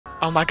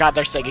Oh my god,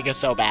 their singing is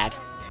so bad.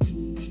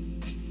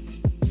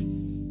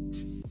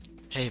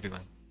 Hey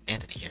everyone,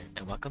 Anthony here,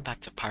 and welcome back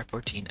to part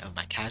 14 of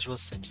my Casual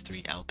Sims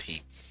 3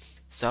 LP.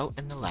 So,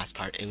 in the last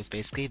part, it was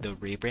basically the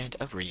rebrand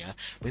of Rhea.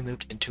 We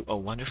moved into a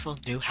wonderful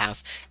new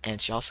house, and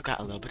she also got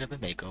a little bit of a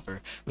makeover,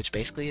 which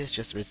basically is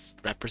just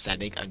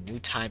representing a new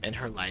time in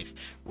her life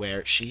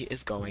where she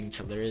is going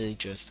to literally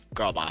just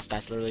girl boss.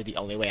 That's literally the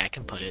only way I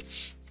can put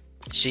it.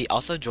 She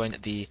also joined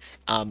the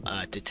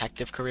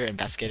detective career,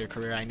 investigator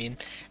career, I mean,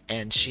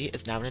 and she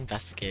is now an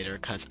investigator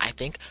because I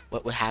think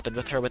what would happen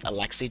with her with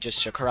Alexi just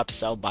shook her up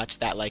so much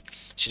that, like,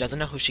 she doesn't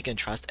know who she can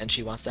trust and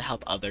she wants to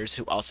help others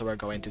who also are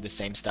going through the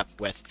same stuff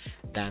with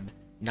them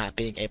not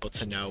being able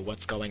to know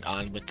what's going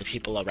on with the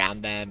people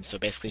around them. So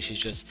basically she's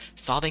just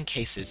solving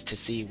cases to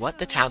see what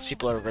the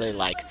townspeople are really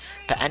like.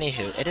 But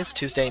anywho, it is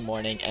Tuesday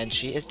morning and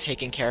she is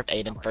taking care of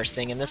Ayden first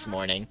thing in this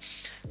morning.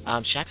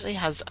 She actually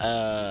has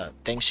a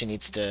thing she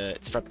needs to,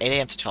 it's from 8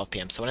 a.m. to 12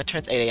 p.m. So when it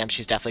turns 8 a.m.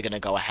 she's definitely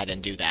going to go ahead and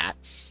do that.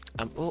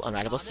 Ooh,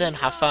 Unrideable Sim,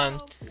 have fun.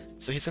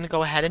 So he's going to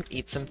go ahead and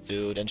eat some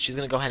food, and she's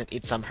going to go ahead and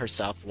eat some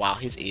herself while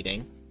he's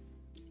eating.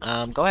 Go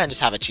ahead and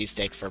just have a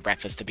cheesesteak for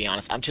breakfast, to be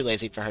honest. I'm too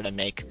lazy for her to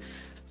make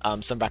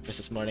some breakfast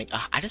this morning.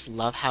 I just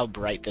love how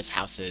bright this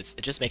house is.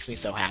 It just makes me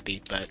so happy,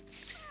 but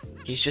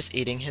he's just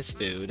eating his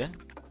food.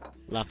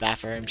 Love that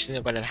for him. She's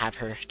gonna go ahead and have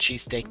her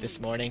cheesesteak this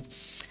morning.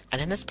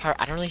 And in this part,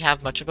 I don't really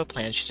have much of a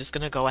plan. She's just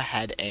gonna go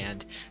ahead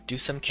and do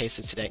some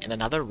cases today. And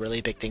another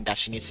really big thing that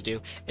she needs to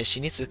do is she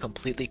needs to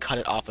completely cut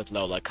it off with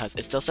Lola, because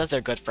it still says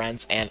they're good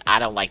friends, and I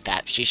don't like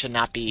that. She should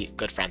not be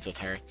good friends with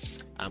her.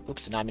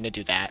 Oops, so now I'm gonna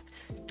do that.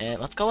 And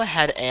let's go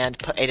ahead and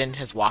put Ayden in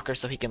his walker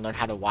so he can learn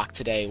how to walk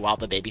today while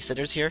the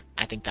babysitter's here.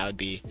 I think that would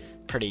be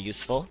pretty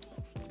useful.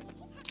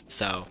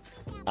 So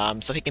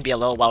he can be a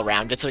little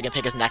well-rounded, so he can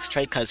pick his next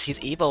trait, because he's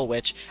evil,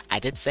 which I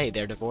did say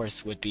their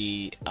divorce would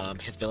be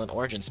his villain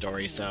origin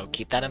story, so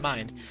keep that in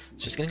mind.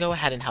 So just gonna go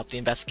ahead and help the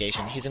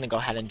investigation. He's gonna go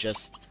ahead and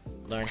just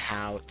learn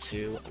how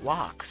to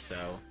walk,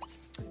 so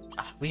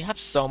we have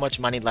so much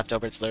money left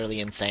over, it's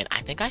literally insane.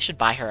 I think I should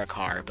buy her a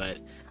car,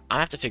 but I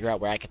have to figure out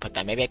where I can put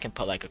that. Maybe I can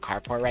put like a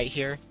carport right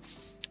here,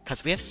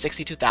 because we have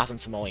 62,000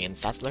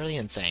 simoleons. That's literally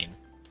insane.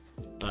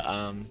 But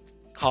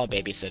call a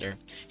babysitter.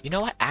 You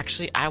know what?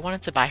 Actually, I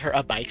wanted to buy her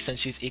a bike since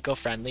she's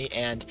eco-friendly,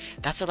 and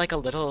that's like a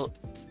little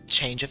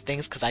change of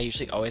things because I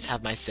usually always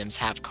have my Sims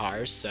have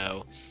cars.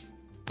 So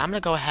I'm gonna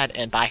go ahead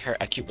and buy her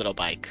a cute little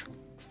bike.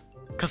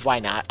 Cause why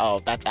not? Oh,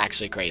 that's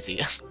actually crazy.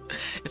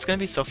 It's gonna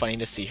be so funny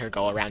to see her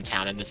go around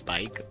town in this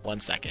bike. 1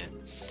 second.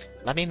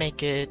 Let me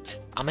make it,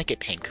 I'll make it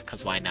pink,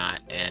 cause why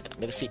not? And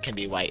the seat can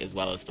be white as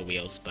well as the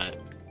wheels, but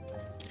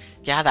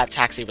get out of that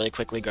taxi really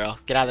quickly, girl.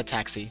 Get out of the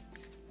taxi.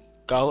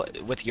 Go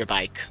with your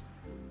bike.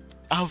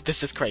 Oh,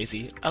 this is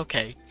crazy.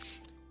 Okay.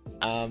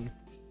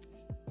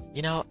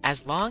 You know,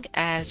 as long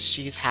as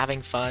she's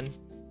having fun,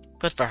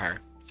 good for her.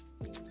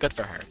 Good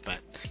for her, but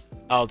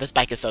oh, this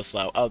bike is so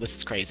slow. Oh, this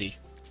is crazy.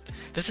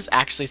 This is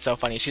actually so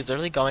funny. She's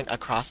literally going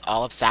across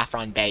all of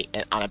Saffron Bay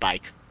on a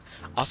bike.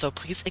 Also,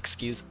 please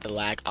excuse the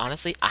lag.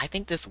 Honestly, I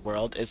think this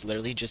world is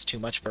literally just too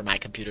much for my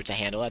computer to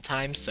handle at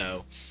times,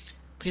 so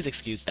please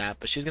excuse that.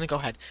 But she's gonna go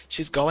ahead.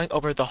 She's going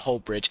over the whole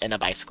bridge in a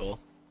bicycle.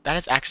 That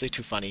is actually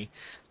too funny.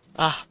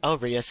 Oh,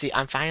 Rhea, see,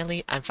 I'm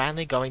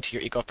finally going to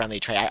your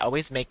eco-friendly tray. I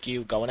always make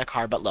you go in a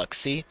car, but look,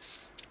 see?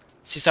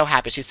 She's so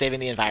happy. She's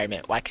saving the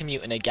environment. Why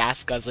commute in a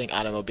gas-guzzling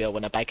automobile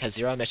when a bike has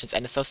 0 emissions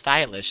and is so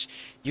stylish?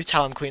 You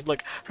tell him, Queen.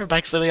 Look, her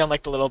bike's literally on,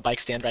 like, the little bike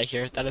stand right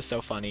here. That is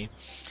so funny.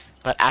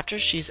 But after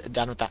she's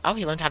done with that... Oh,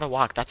 he learned how to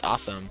walk. That's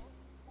awesome.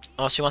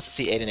 Oh, she wants to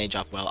see Ayden age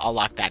up well. I'll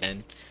lock that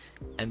in.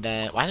 And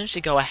then, why don't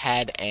she go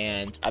ahead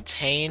and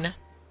obtain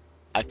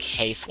a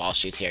case while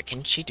she's here?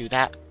 Can she do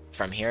that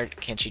from here?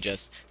 Can she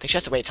just... I think she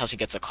has to wait till she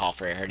gets a call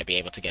for her to be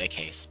able to get a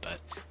case, but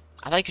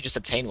I thought you could just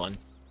obtain one.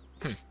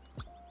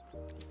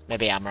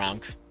 Maybe I'm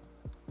wrong.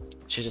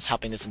 She's just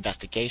helping this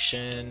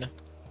investigation.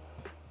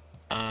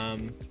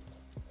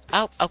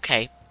 Oh,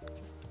 okay.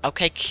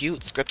 Okay,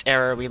 cute. Script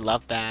error. We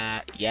love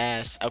that.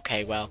 Yes.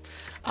 Okay, well,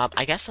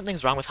 I guess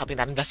something's wrong with helping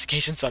that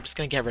investigation, so I'm just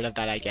gonna get rid of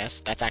that, I guess.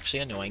 That's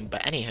actually annoying,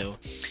 but anywho.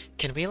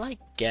 Can we, like,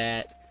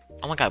 get...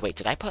 Oh my god, wait,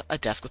 did I put a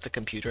desk with a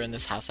computer in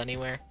this house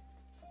anywhere?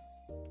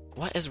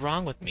 What is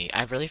wrong with me?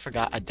 I really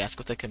forgot a desk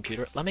with a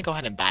computer. Let me go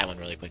ahead and buy one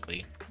really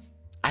quickly.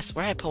 I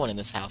swear I put one in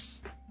this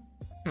house.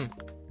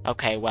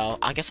 Okay, well,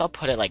 I guess I'll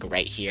put it, like,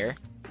 right here.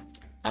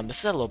 This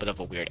is a little bit of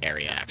a weird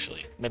area,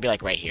 actually. Maybe,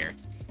 like, right here.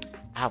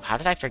 Wow, how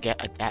did I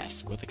forget a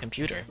desk with a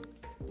computer?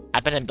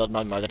 I've been in build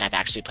mode more than I've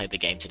actually played the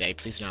game today.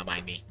 Please do not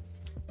mind me.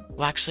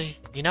 Well, actually,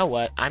 you know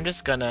what? I'm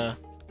just gonna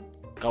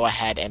go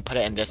ahead and put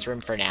it in this room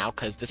for now,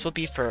 because this will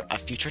be for a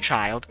future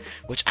child,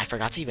 which I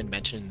forgot to even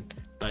mention.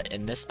 But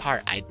in this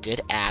part, I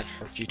did add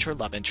her future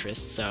love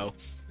interest, so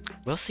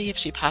we'll see if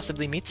she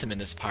possibly meets him in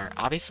this part.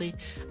 Obviously,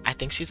 I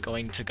think she's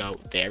going to go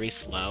very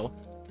slow,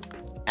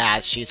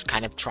 as she's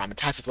kind of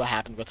traumatized with what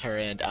happened with her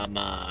and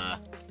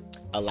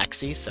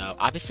Alexi, so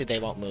obviously they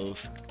won't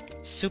move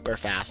super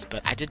fast,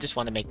 but I did just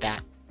want to make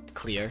that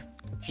clear.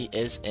 He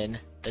is in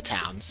the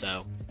town,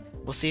 so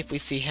We'll see if we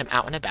see him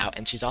out and about,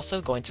 and she's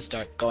also going to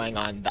start going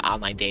on the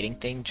online dating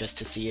thing just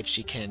to see if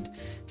she can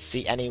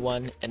see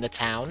anyone in the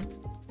town.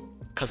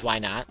 Because why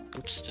not?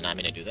 Oops, did not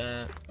mean to do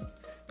that.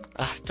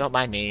 Don't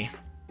mind me.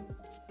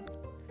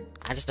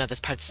 I just know this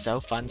part's so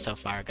fun so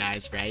far,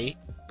 guys, right?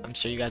 I'm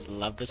sure you guys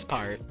love this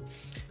part.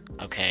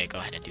 Okay, go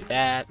ahead and do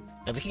that.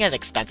 And we can get an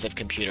expensive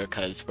computer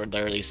because we're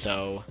literally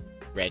so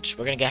rich.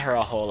 We're gonna get her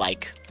a whole,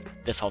 like,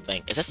 this whole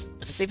thing. Is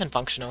this even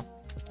functional?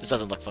 This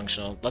doesn't look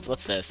functional.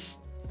 What's this?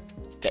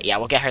 Yeah,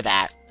 we'll get her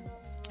that.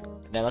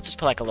 Then let's just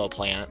put, like, a little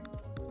plant.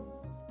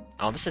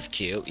 Oh, this is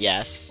cute,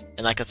 yes.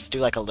 And, like, let's do,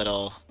 like, a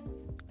little,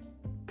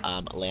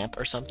 lamp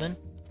or something.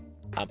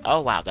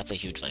 Oh, wow, that's a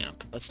huge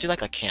lamp. Let's do,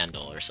 like, a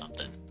candle or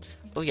something.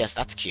 Oh, yes,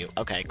 that's cute.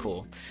 Okay,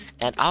 cool.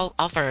 And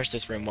I'll furnish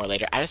this room more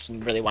later. I just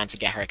really want to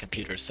get her a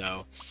computer,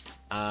 so...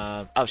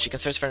 oh, she can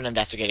search for an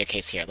investigator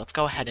case here. Let's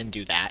go ahead and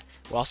do that.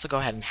 We'll also go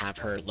ahead and have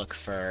her look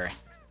for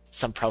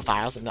some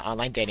profiles in the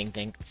online dating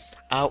thing.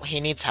 Oh, he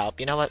needs help.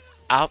 You know what?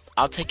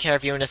 I'll take care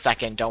of you in a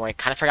second. Don't worry.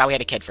 Kind of forgot we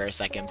had a kid for a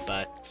second,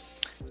 but...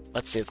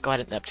 Let's see. Let's go ahead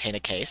and obtain a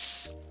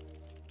case.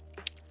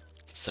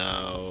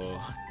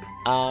 So...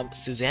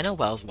 Susanna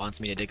Wells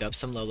wants me to dig up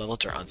some low-level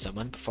dirt on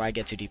someone. Before I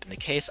get too deep in the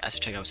case, I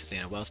should check out with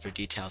Susanna Wells for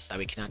details that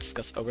we cannot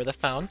discuss over the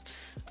phone.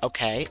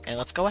 Okay, and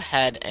let's go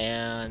ahead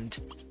and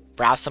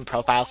browse some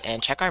profiles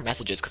and check our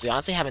messages, because we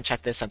honestly haven't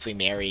checked this since we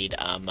married,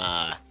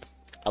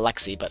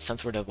 Alexi, but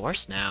since we're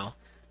divorced now,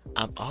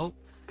 oh,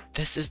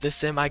 this is the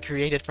sim I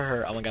created for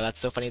her. Oh my god, that's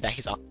so funny that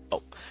he's on,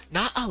 oh,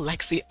 not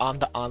Alexi on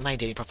the online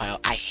dating profile.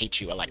 I hate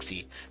you,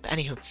 Alexi. But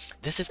anywho,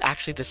 this is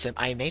actually the sim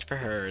I made for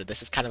her.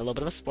 This is kind of a little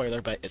bit of a spoiler,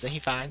 but isn't he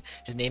fine?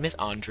 His name is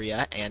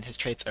Andrea, and his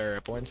traits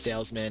are born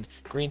salesman,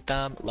 green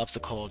thumb, loves the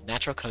cold,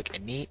 natural cook,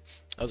 and neat.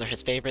 Those are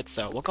his favorites,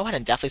 so we'll go ahead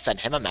and definitely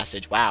send him a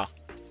message. Wow.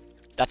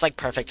 That's like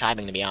perfect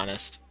timing, to be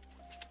honest.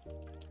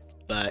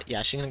 But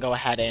yeah, she's gonna go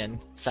ahead and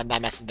send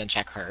that message and then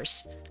check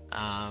hers.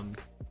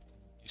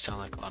 You sound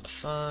like a lot of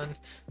fun.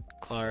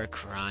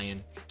 Clark,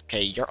 Ryan.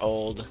 Okay, you're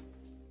old.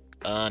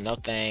 No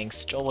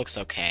thanks. Joel looks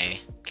okay.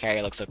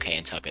 Carrie looks okay,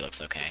 and Toby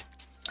looks okay.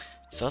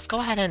 So let's go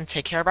ahead and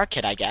take care of our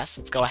kid, I guess.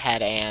 Let's go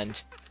ahead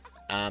and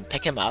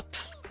pick him up.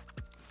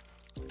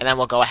 And then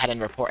we'll go ahead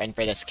and report in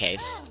for this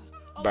case.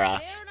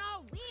 Bruh.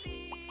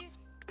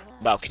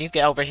 Bro, can you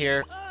get over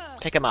here?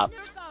 Pick him up.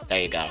 There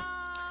you go.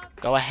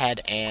 Go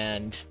ahead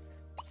and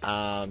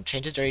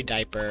change his dirty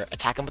diaper,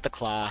 attack him with the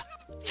claw,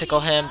 tickle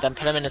him, then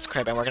put him in his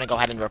crib, and we're gonna go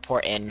ahead and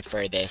report in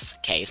for this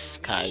case,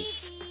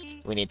 because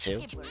we need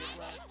to.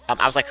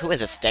 I was like, who is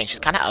this thing? She's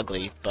kind of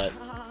ugly, but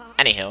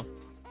anywho.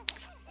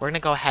 We're gonna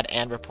go ahead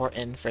and report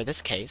in for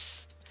this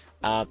case.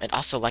 And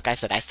also, like I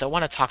said, I still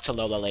want to talk to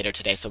Lola later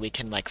today, so we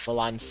can, like,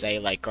 full-on say,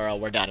 like, girl,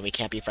 we're done, we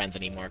can't be friends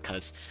anymore,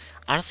 because,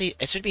 honestly,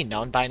 it should be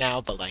known by now,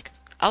 but, like,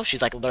 oh,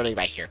 she's, like, literally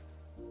right here.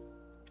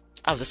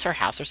 Oh, is this her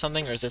house or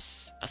something, or is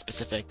this a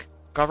specific...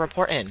 Girl,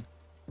 report in.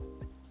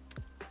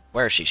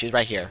 Where is she? She's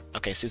right here.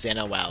 Okay,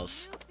 Susanna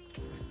Wells.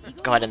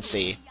 Let's go ahead and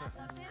see.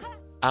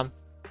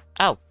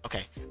 Oh,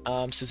 okay.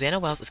 Susanna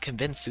Wells is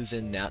convinced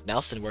Susan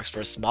Nelson works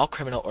for a small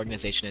criminal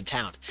organization in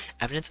town.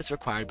 Evidence is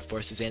required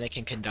before Susanna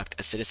can conduct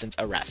a citizen's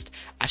arrest.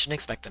 I should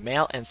expect the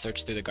mail and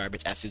search through the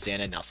garbage at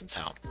Susanna Nelson's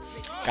home.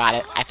 Got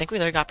it. I think we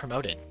literally got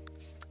promoted.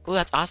 Ooh,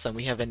 that's awesome.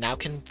 We have been now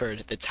conferred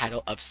the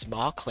title of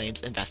Small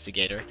Claims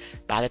Investigator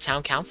by the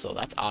Town Council.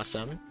 That's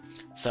awesome.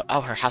 So,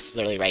 oh, her house is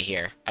literally right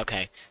here.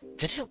 Okay.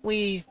 Didn't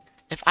we,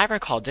 if I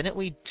recall, didn't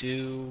we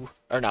do,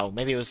 or no,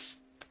 maybe it was,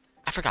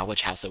 I forgot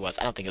which house it was.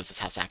 I don't think it was this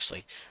house,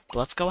 actually. But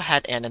let's go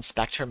ahead and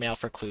inspect her mail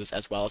for clues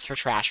as well as her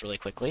trash really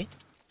quickly.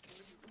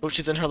 Oh,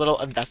 she's in her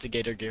little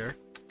investigator gear.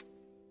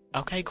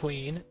 Okay,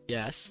 queen.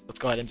 Yes. Let's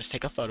go ahead and just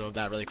take a photo of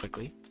that really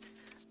quickly.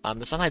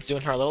 The sunlight's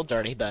doing her a little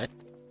dirty, but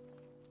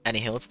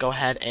anywho, let's go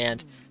ahead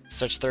and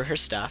search through her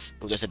stuff.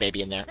 Oh, there's a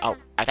baby in there. Oh,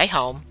 are they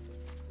home?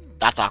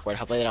 That's awkward.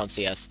 Hopefully they don't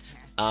see us.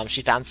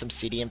 She found some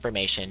seedy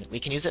information. We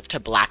can use it to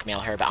blackmail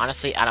her, but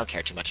honestly, I don't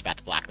care too much about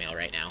the blackmail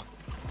right now.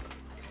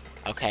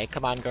 Okay,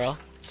 come on, girl.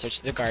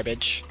 Search the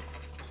garbage.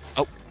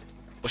 Oh,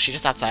 was she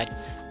just outside?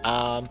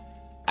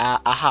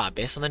 Aha,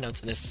 based on the notes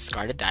in this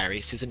discarded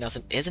diary, Susan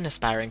Nelson is an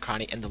aspiring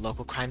crony in the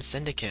local crime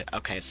syndicate.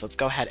 Okay, so let's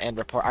go ahead and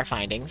report our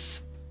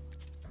findings.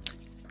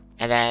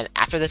 And then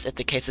after this, if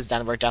the case is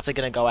done, we're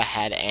definitely going to go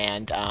ahead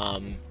and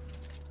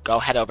go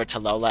head over to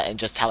Lola and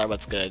just tell her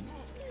what's good.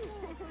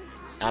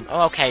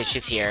 Oh, okay,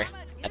 she's here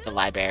at the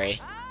library.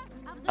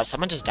 Oh,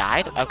 someone just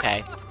died?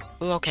 Okay.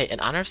 Ooh, okay, in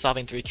honor of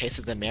solving 3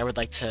 cases, the mayor would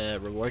like to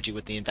reward you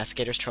with the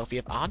Investigator's Trophy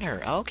of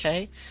Honor.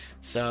 Okay.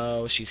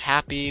 So, she's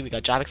happy, we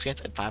got job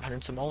experience, and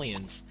 500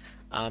 simoleons.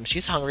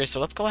 She's hungry, so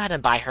let's go ahead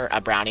and buy her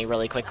a brownie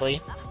really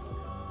quickly.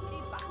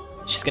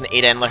 She's gonna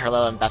eat it in with her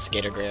little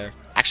investigator gear.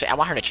 Actually, I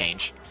want her to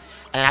change.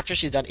 And then after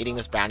she's done eating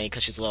this brownie,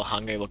 because she's a little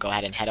hungry, we'll go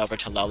ahead and head over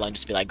to Lola and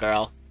just be like,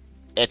 girl,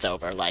 it's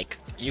over. Like,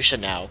 you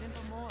should know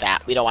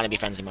that we don't want to be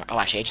friends anymore. Oh,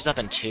 actually, age is up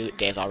in 2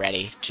 days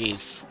already.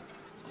 Jeez.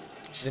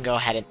 She's gonna go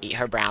ahead and eat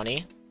her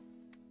brownie.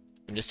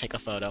 And just take a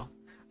photo.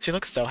 She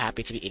looks so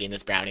happy to be eating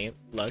this brownie.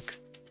 Look.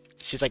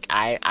 She's like,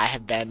 I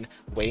have been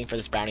waiting for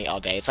this brownie all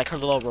day. It's like her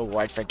little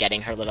reward for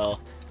getting her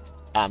little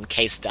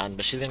case done,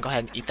 but she's gonna go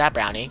ahead and eat that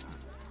brownie.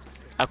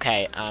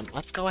 Okay,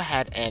 let's go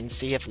ahead and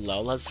see if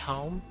Lola's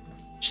home.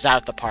 She's out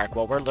at the park.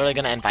 Well, we're literally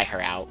gonna invite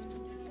her out.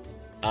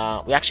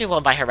 We actually will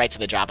invite her right to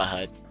the Jabba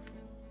Hood.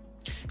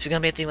 She's gonna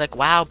be thinking like,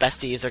 wow,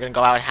 besties are gonna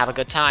go out and have a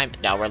good time.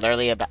 No, we're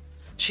literally about...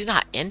 She's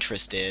not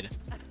interested.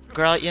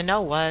 Girl, you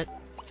know what?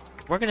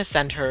 We're gonna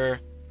send her,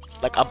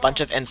 like, a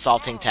bunch of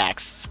insulting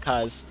texts,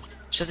 because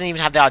she doesn't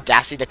even have the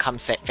audacity to come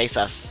face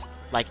us.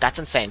 Like, that's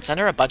insane. Send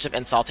her a bunch of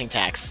insulting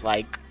texts.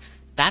 Like,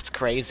 that's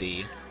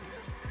crazy.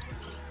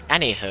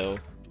 Anywho.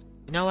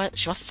 You know what?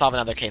 She wants to solve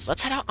another case.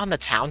 Let's head out on the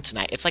town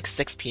tonight. It's like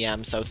 6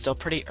 p.m., so it's still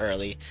pretty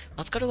early.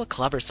 Let's go to a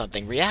club or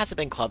something. Rhea hasn't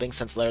been clubbing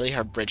since literally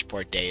her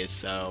Bridgeport days,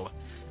 so...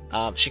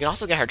 she can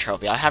also get her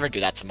trophy. I'll have her do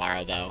that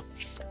tomorrow, though.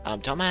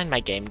 Don't mind my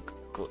game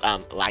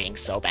lagging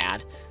so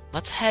bad.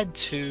 Let's head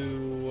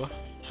to...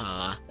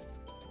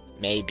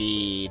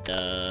 maybe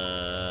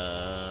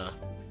the...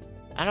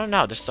 I don't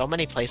know. There's so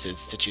many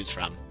places to choose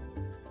from.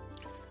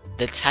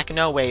 The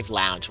Techno Wave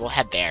Lounge. We'll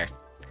head there.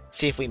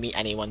 See if we meet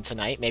anyone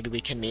tonight. Maybe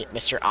we can meet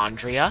Mr.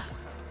 Andrea.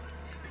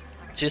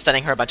 She's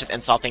sending her a bunch of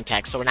insulting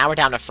texts, so now we're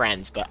down to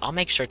friends, but I'll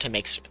make sure to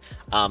make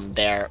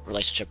their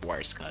relationship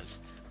worse, because...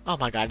 Oh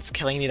my god, it's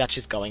killing me that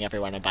she's going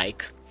everywhere on a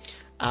bike.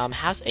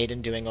 How's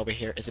Ayden doing over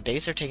here? Is the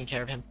babysitter taking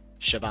care of him?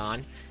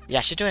 Siobhan?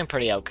 Yeah, she's doing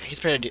pretty okay. He's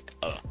pretty...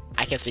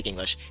 I can't speak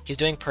English. He's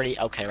doing pretty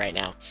okay right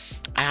now.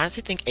 I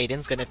honestly think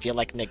Ayden's gonna feel,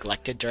 like,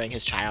 neglected during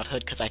his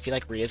childhood, because I feel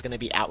like Rhea's gonna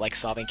be out, like,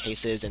 solving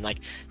cases and,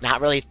 like,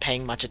 not really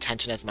paying much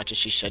attention as much as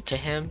she should to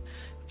him.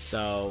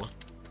 So,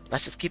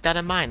 let's just keep that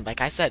in mind. Like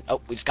I said...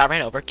 Oh, we just got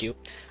ran over. Cute.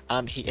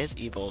 He is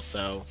evil,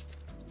 so...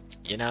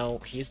 You know,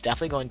 he's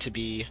definitely going to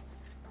be...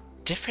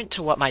 different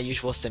to what my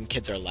usual sim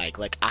kids are like.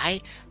 Like,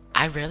 I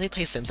rarely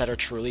play sims that are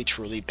truly,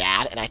 truly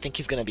bad, and I think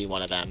he's gonna be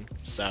one of them,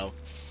 so...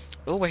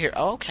 Oh, we're here.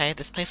 Oh, okay,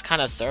 this place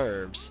kind of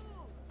serves.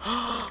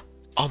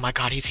 Oh my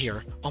god, he's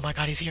here. Oh my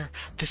god, he's here.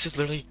 This is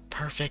literally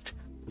perfect.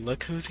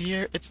 Look who's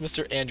here. It's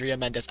Mr. Andrea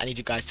Mendez. I need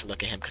you guys to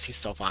look at him, because he's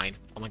so fine.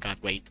 Oh my god,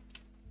 wait.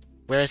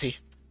 Where is he?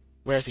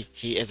 Where is he?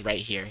 He is right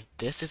here.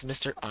 This is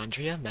Mr.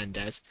 Andrea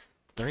Mendez.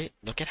 Literally,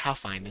 look at how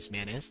fine this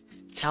man is.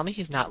 Tell me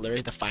he's not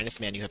literally the finest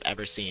man you have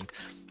ever seen.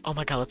 Oh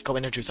my god, let's go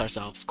introduce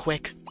ourselves.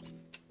 Quick.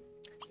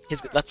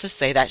 Let's just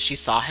say that she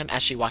saw him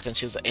as she walked in.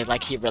 She was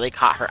like, he really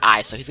caught her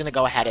eye, so he's gonna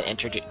go ahead and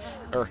introduce...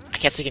 Or, I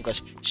can't speak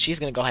English. She's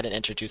gonna go ahead and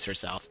introduce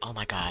herself. Oh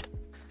my god.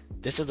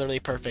 This is literally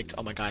perfect.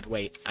 Oh my god,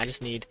 wait. I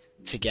just need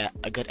to get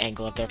a good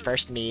angle of their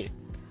first meet.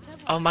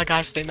 Oh my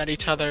gosh, they met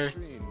each other.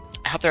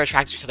 I hope they're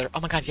attracted to each other.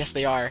 Oh my god, yes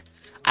they are.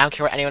 I don't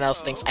care what anyone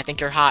else thinks. I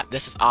think you're hot.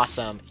 This is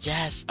awesome.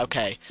 Yes,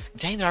 okay.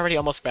 Dang, they're already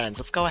almost friends.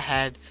 Let's go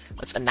ahead.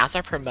 Let's announce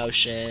our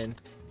promotion.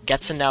 Get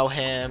to know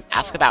him.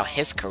 Ask about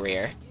his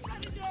career.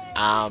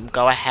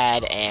 Go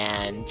ahead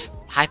and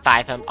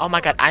high-five him. Oh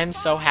my god, I am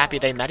so happy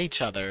they met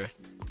each other.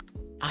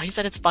 He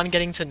said it's fun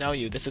getting to know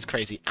you. This is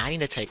crazy. I need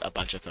to take a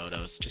bunch of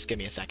photos. Just give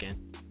me a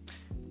second.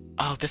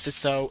 Oh, this is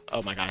so...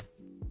 Oh my god.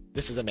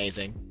 This is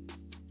amazing.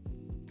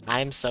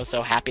 I am so,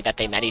 so happy that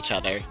they met each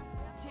other.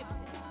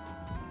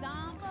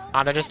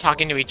 Oh, they're just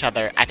talking to each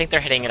other. I think they're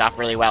hitting it off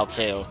really well,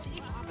 too.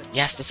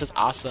 Yes, this is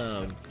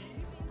awesome.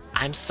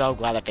 I'm so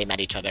glad that they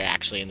met each other,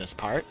 actually, in this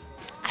part.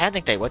 I don't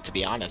think they would, to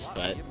be honest,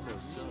 but...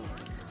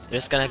 They're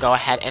just gonna go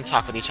ahead and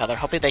talk with each other.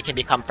 Hopefully they can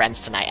become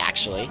friends tonight,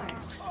 actually.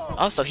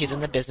 Oh, so he's in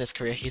the business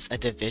career. He's a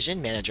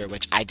division manager,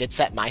 which I did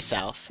set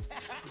myself.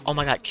 Oh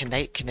my god, can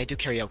they do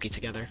karaoke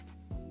together?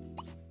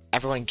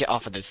 Everyone get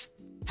off of this.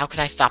 How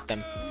can I stop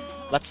them?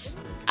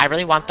 I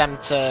really want them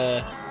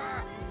to...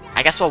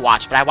 I guess we'll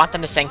watch, but I want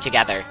them to sing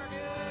together.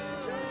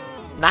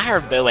 Not her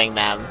booing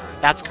them.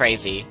 That's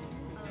crazy.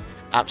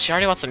 She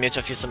already wants to mute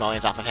a few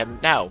simoleons off of him.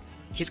 No.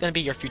 He's gonna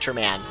be your future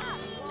man.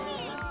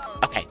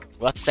 Okay,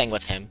 let's sing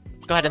with him.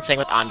 Let's go ahead and sing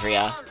with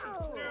Andrea.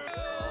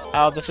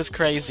 Oh, this is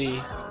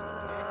crazy.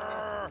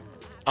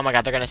 Oh my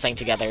god, they're gonna sing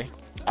together.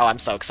 Oh, I'm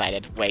so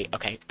excited. Wait,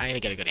 okay. I need to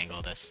get a good angle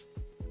of this.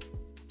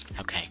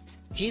 Okay.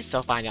 He's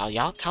so fine, y'all.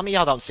 Y'all, tell me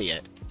y'all don't see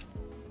it.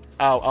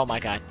 Oh my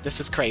god. This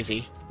is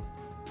crazy.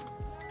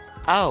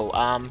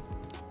 Oh,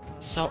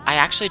 so I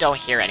actually don't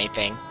hear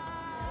anything.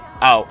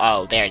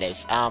 Oh, there it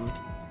is.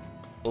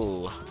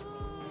 Ooh.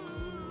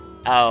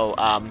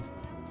 Oh,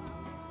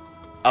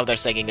 their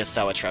singing is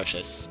so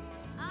atrocious.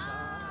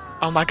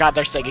 Oh my god,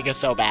 their singing is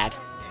so bad.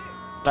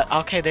 But,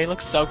 okay, they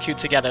look so cute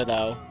together,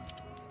 though.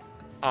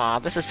 Aw,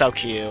 this is so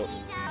cute.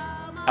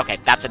 Okay,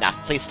 that's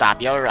enough. Please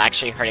stop. You're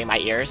actually hurting my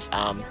ears.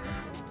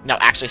 No,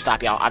 actually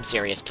stop, y'all. I'm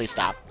serious. Please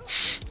stop.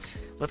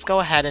 Let's go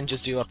ahead and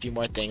just do a few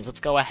more things.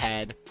 Let's go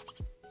ahead.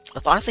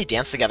 Let's honestly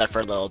dance together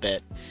for a little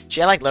bit. She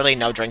had, like, literally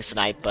no drinks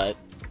tonight, but...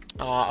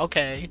 Aw,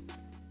 okay.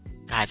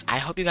 Guys, I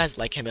hope you guys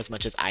like him as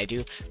much as I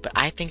do, but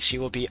I think she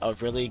will be a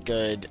really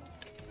good,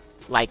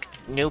 like,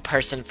 new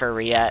person for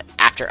Rhea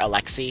after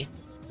Alexi.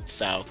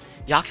 So,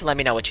 y'all can let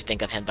me know what you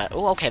think of him, but...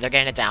 Oh, okay, they're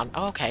getting it down.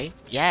 Oh, okay.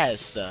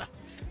 Yes.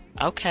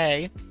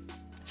 Okay.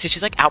 See,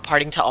 she's, like, out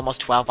partying till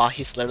almost 12 while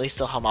he's literally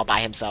still home all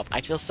by himself.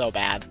 I feel so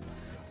bad.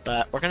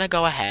 But we're gonna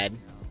go ahead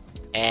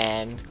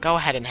and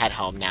head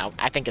home now.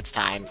 I think it's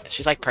time.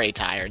 She's, like, pretty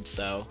tired,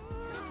 so...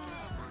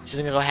 She's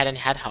gonna go ahead and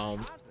head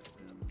home.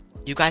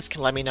 You guys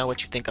can let me know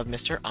what you think of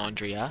Mr.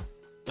 Andrea.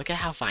 Look at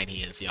how fine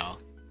he is, y'all.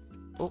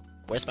 Oh,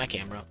 where's my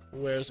camera?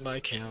 Where's my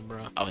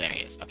camera? Oh, there he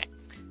is. Okay.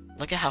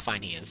 Look at how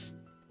fine he is.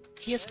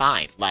 He is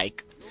fine.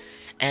 Like,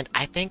 and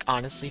I think,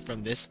 honestly,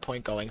 from this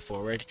point going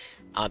forward,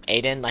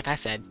 Ayden, like I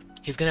said,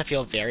 he's gonna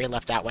feel very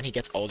left out when he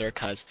gets older,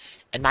 because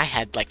in my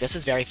head, like, this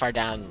is very far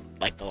down,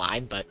 like, the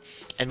line, but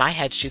in my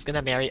head, she's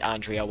gonna marry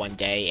Andrea one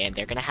day, and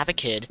they're gonna have a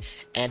kid,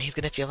 and he's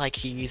gonna feel like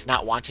he's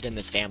not wanted in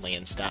this family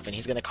and stuff, and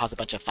he's gonna cause a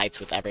bunch of fights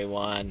with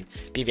everyone,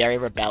 be very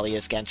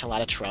rebellious, get into a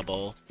lot of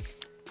trouble.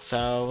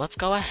 So, let's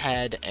go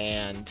ahead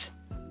and,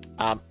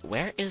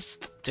 where is,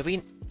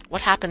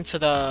 what happened to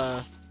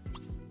the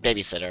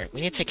babysitter?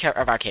 We need to take care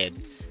of our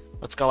kid.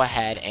 Let's go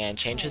ahead and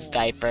change his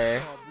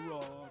diaper.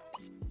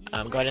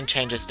 Go ahead and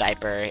change his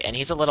diaper, and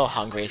he's a little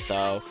hungry,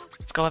 so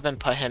let's go ahead and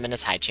put him in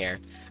his high chair.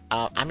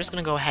 I'm just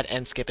gonna go ahead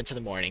and skip into the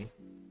morning.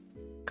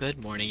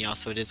 Good morning, y'all.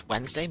 So it is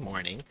Wednesday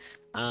morning.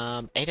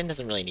 Ayden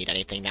doesn't really need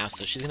anything now,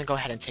 so she's gonna go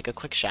ahead and take a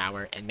quick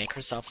shower and make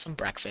herself some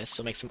breakfast.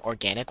 She'll make some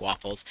organic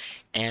waffles,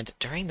 and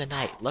during the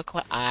night, look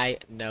what I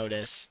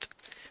noticed.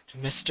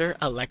 Mr.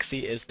 Alexei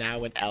is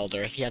now an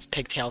elder. He has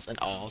pigtails and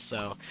all,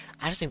 so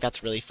I just think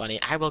that's really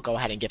funny. I will go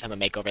ahead and give him a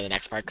makeover in the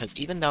next part, because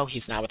even though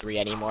he's not with Rhea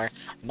anymore,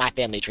 my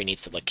family tree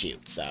needs to look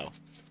cute, so.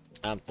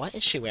 What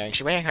is she wearing? Is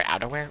she wearing her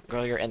outerwear?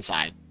 Girl, you're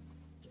inside.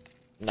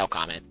 No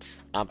comment.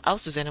 Oh,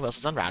 Susanna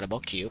Wilson's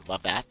unroutable. Cute.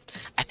 Love that.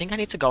 I think I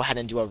need to go ahead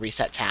and do a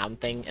reset town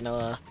thing in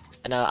a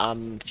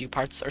few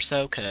parts or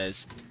so,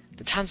 because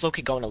the town's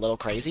low-key going a little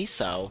crazy,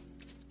 so.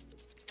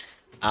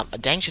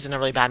 Dang, she's in a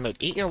really bad mood.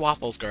 Eat your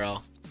waffles,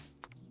 girl.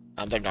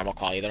 They're normal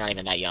quality. They're not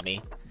even that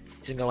yummy.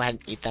 She's gonna go ahead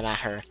and eat them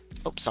at her.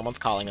 Oh, someone's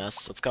calling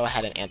us. Let's go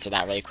ahead and answer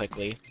that really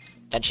quickly.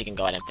 Then she can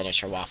go ahead and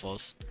finish her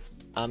waffles.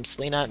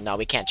 Selena? No,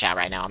 we can't chat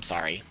right now. I'm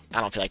sorry.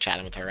 I don't feel like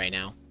chatting with her right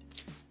now.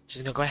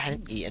 She's gonna go ahead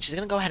and eat, and she's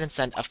gonna go ahead and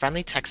send a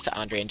friendly text to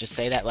Andre and just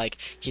say that, like,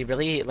 he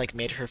really, like,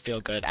 made her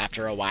feel good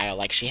after a while.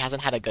 Like, she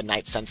hasn't had a good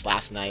night since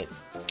last night.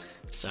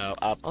 So,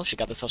 oh, she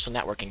got the social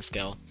networking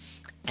skill.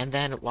 And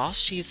then, while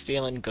she's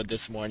feeling good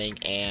this morning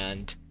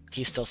and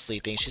he's still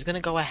sleeping, she's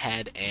gonna go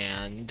ahead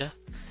and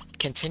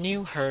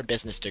continue her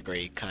business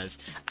degree, because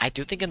I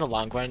do think in the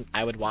long run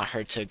I would want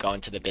her to go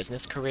into the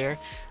business career,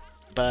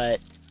 but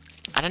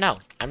I don't know.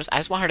 I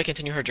just want her to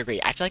continue her degree.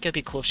 I feel like it'd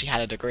be cool if she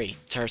had a degree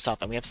to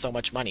herself, and we have so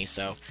much money,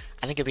 so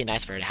I think it'd be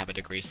nice for her to have a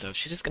degree. So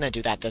she's just gonna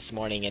do that this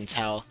morning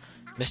until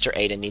Mr.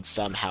 Ayden needs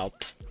some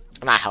help.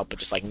 Not help, but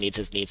just like needs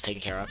his needs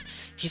taken care of.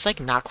 He's like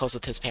not close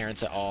with his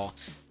parents at all.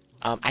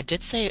 I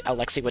did say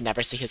Alexei would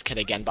never see his kid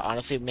again, but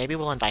honestly, maybe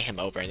we'll invite him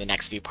over in the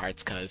next few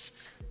parts, because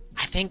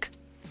I think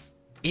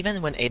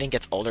even when Ayden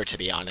gets older, to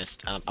be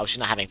honest, oh, she's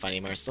not having fun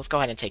anymore, so let's go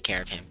ahead and take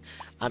care of him.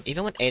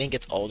 Even when Ayden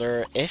gets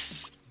older,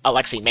 if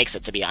Alexei makes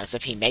it, to be honest,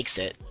 if he makes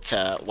it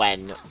to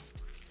when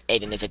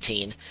Ayden is a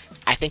teen,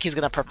 I think he's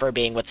gonna prefer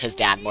being with his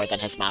dad more than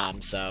his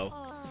mom, so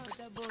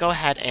let's go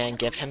ahead and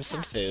give him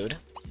some food.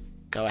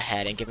 Go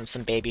ahead and give him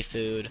some baby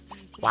food.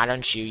 Why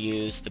don't you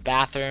use the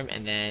bathroom,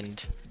 and then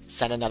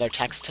send another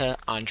text to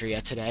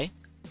Andrea today.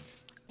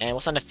 And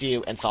we'll send a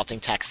few insulting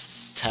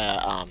texts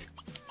to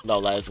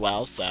Lola as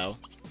well, so.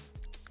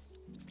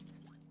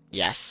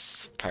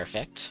 Yes,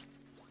 perfect.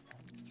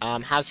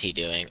 How's he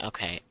doing?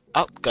 Okay.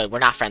 Oh, good, we're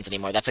not friends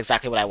anymore. That's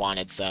exactly what I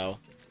wanted, so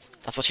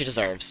that's what she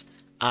deserves.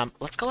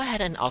 Let's go ahead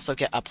and also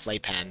get a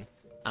playpen.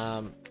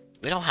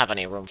 We don't have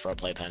any room for a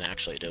playpen,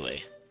 actually, do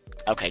we?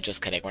 Okay,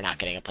 just kidding, we're not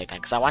getting a playpen,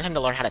 because I want him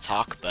to learn how to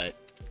talk, but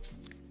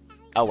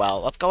oh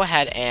well. Let's go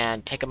ahead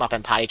and pick him up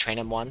and potty train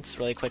him once,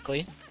 really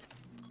quickly.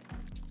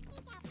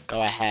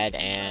 Go ahead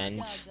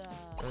and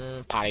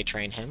potty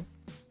train him.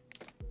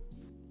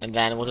 And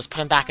then we'll just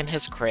put him back in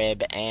his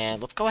crib,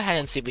 and let's go ahead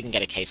and see if we can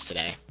get a case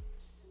today.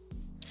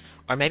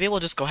 Or maybe we'll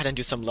just go ahead and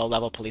do some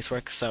low-level police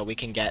work so we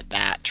can get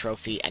that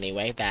trophy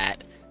anyway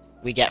that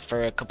we get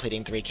for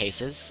completing 3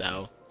 cases,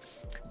 so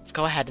let's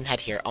go ahead and head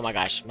here. Oh my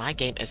gosh, my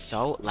game is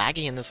so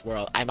laggy in this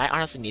world. I might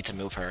honestly need to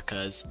move her,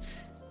 because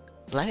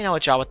let me know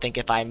what y'all would think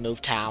if I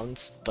moved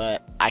towns,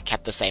 but I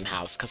kept the same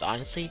house, because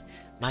honestly,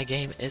 my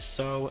game is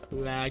so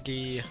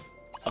laggy.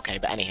 Okay,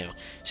 but anywho,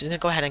 she's gonna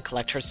go ahead and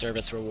collect her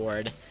service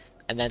reward,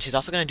 and then she's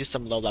also gonna do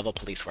some low-level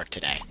police work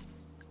today.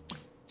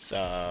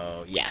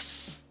 So,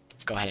 yes.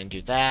 Let's go ahead and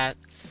do that.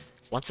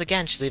 Once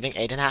again, she's leaving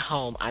Ayden at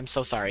home. I'm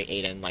so sorry,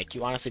 Ayden. Like,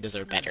 you honestly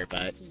deserve better,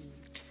 but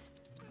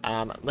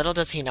little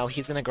does he know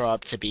he's gonna grow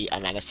up to be a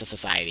menace to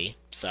society,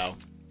 so.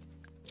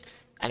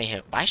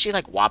 Anywho, why is she,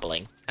 like,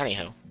 wobbling?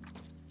 Anywho.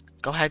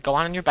 Go ahead, go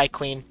on your bike,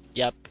 queen.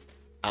 Yep.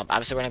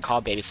 Obviously we're gonna call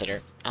a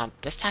babysitter.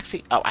 This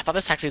taxi... Oh, I thought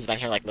this taxi has been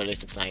here, like, literally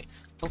since night.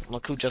 Oh,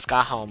 look who just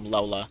got home,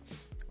 Lola.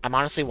 I'm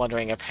honestly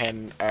wondering if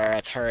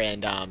if her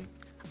and,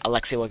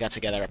 Alexei will get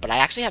together. But I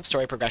actually have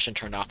story progression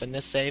turned off in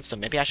this save, so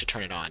maybe I should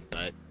turn it on,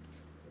 but...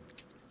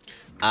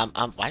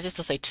 why does it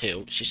still say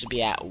 2? She should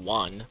be at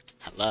 1.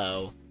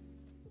 Hello.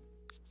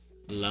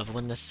 Love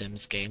when the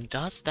Sims game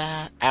does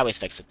that. I always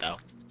fix it, though.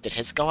 Did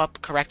his go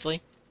up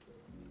correctly?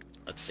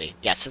 Let's see.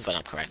 Yes, his went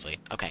up correctly.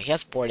 Okay, he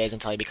has 4 days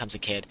until he becomes a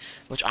kid,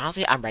 which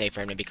honestly, I'm ready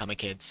for him to become a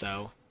kid,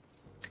 so.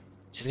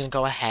 She's gonna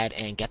go ahead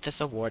and get this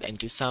award and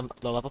do some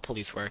low-level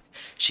police work.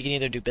 She can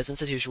either do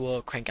business as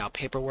usual, crank out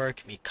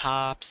paperwork, meet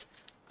cops,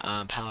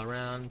 pal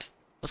around.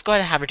 Let's go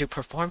ahead and have her do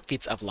perform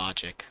feats of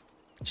logic.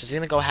 She's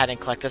gonna go ahead and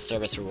collect a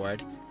service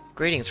reward.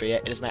 Greetings, Ria.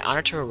 It is my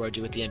honor to reward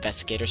you with the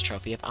Investigator's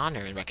Trophy of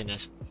Honor in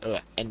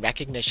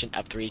recognition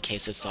of 3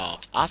 cases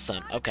solved.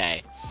 Awesome.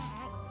 Okay.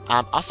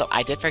 Also,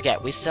 I did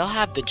forget, we still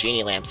have the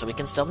genie lamp, so we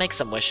can still make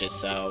some wishes,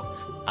 so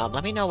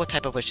let me know what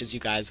type of wishes you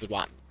guys would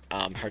want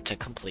her to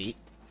complete.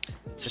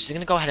 So she's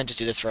gonna go ahead and just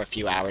do this for a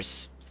few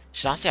hours.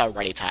 She's honestly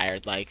already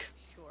tired, like,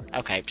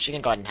 okay, she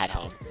can go ahead and head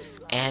home.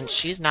 And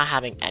she's not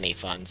having any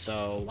fun,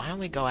 so why don't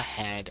we go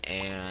ahead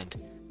and,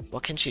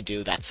 what can she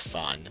do that's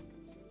fun?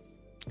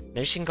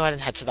 Maybe she can go ahead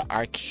and head to the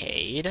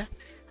arcade.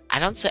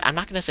 I'm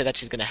not gonna say that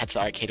she's gonna head to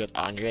the arcade with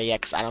Andrea yet,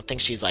 because I don't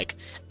think she's, like,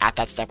 at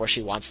that step where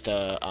she wants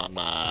to,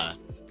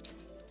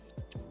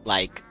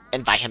 like,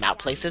 invite him out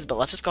places, but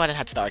let's just go ahead and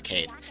head to the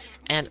arcade.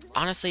 And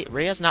honestly,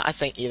 Ria's not a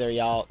saint either,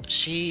 y'all.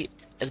 She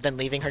has been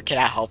leaving her kid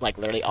at home, like,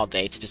 literally all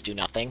day to just do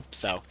nothing,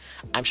 so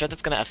I'm sure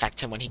that's gonna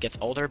affect him when he gets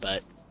older,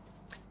 but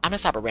I'm gonna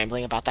stop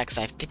rambling about that, because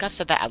I think I've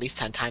said that at least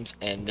 10 times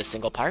in this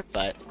single part,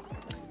 but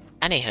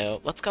anywho,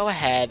 let's go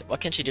ahead.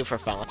 What can she do for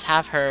fun? Let's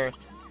have her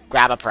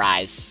grab a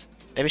prize.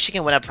 Maybe she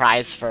can win a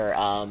prize for,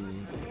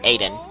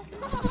 Ayden.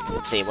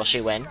 Let's see, will she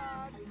win?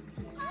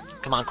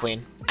 Come on,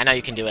 Queen. I know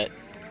you can do it.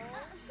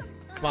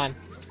 Come on.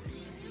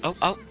 Oh,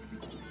 oh.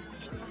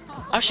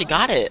 Oh, she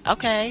got it.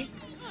 Okay.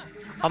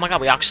 Oh my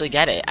god, we actually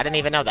get it. I didn't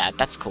even know that.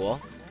 That's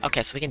cool.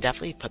 Okay, so we can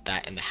definitely put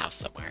that in the house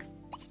somewhere.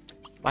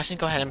 Why don't you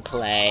go ahead and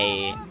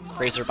play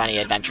Freezer Bunny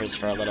Adventures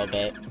for a little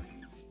bit?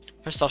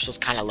 Her social's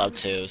kind of low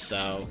too,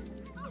 so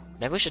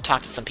maybe we should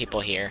talk to some people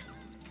here.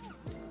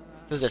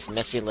 Who's this,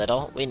 Missy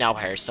Little? We know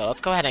her, so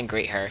let's go ahead and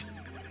greet her.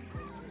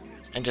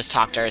 And just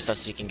talk to her so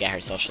she can get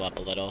her social up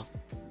a little.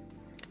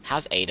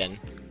 How's Ayden?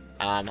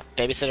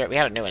 Babysitter, we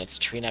have a new one. It's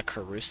Trina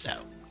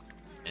Caruso.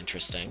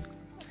 Interesting.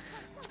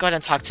 Let's go ahead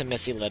and talk to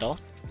Missy Little.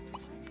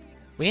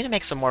 We need to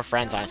make some more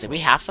friends, honestly. We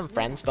have some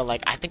friends, but,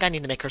 like, I think I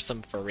need to make her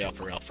some for real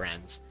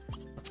friends.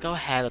 Let's go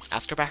ahead. Let's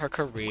ask her about her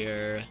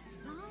career.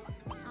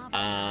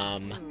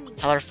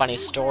 Tell her a funny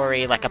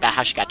story, like, about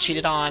how she got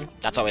cheated on.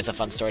 That's always a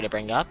fun story to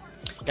bring up.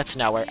 Get to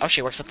know her. Oh,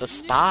 she works at the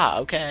spa.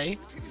 Okay.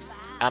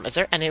 Is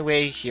there any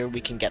way here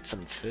we can get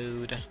some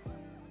food?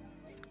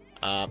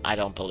 I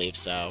don't believe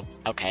so.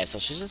 Okay, so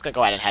she's just gonna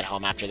go ahead and head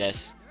home after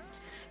this.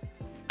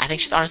 I think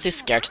she's honestly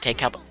scared to take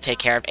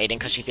care of Ayden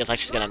because she feels like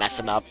she's gonna mess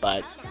him up,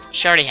 but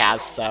she already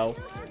has, so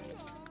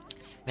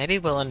maybe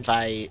we'll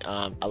invite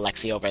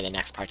Alexi over the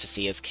next part to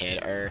see his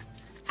kid, or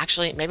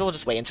actually, maybe we'll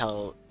just wait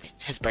until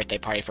his birthday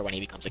party for when he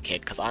becomes a kid,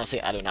 because honestly,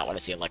 I do not want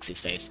to see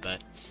Alexi's face,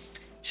 but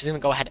she's gonna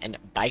go ahead and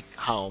bike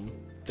home.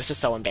 This is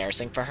so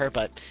embarrassing for her,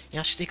 but, you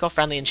know, she's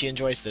eco-friendly and she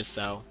enjoys this,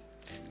 so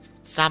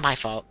it's not my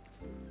fault.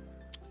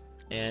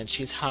 And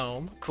she's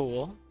home.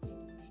 Cool. Do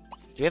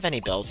we have any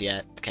bills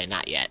yet? Okay,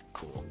 not yet.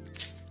 Cool.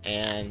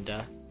 And,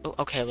 oh,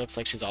 okay, looks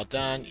like she's all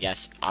done.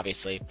 Yes,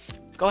 obviously.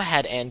 Let's go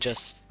ahead and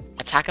just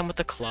attack him with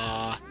the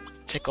claw,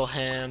 tickle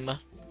him,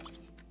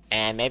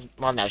 and maybe,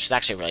 well, no, she's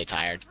actually really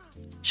tired.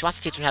 She wants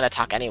to teach him how to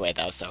talk anyway,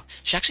 though, so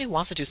she actually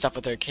wants to do stuff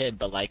with her kid,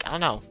 but, like, I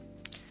don't know.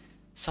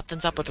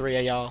 Something's up with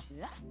Ria, y'all.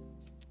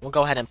 We'll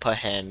go ahead and put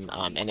him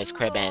in his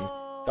crib and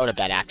go to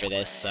bed after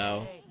this,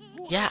 so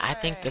yeah, I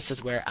think this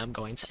is where I'm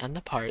going to end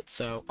the part,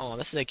 so, oh,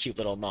 this is a cute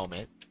little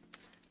moment.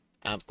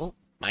 Oh,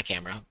 my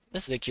camera.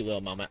 This is a cute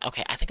little moment.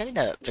 Okay, I think I need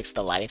to fix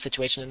the lighting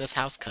situation in this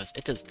house, because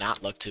it does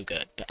not look too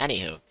good. But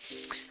anywho,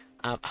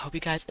 I hope you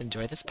guys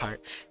enjoy this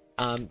part.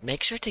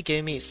 Make sure to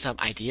give me some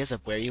ideas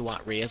of where you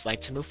want Ria's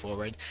life to move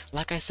forward.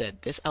 Like I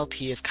said, this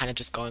LP is kind of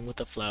just going with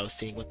the flow,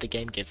 seeing what the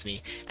game gives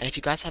me. And if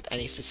you guys have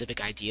any specific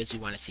ideas you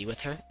want to see with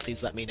her,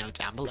 please let me know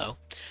down below.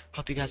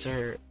 Hope you guys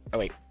are... Oh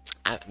wait,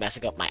 I'm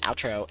messing up my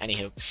outro.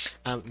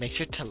 Anywho, make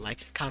sure to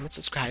like, comment,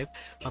 subscribe.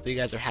 Hope you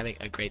guys are having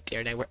a great day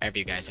or night wherever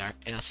you guys are.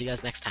 And I'll see you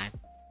guys next time.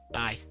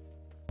 Bye.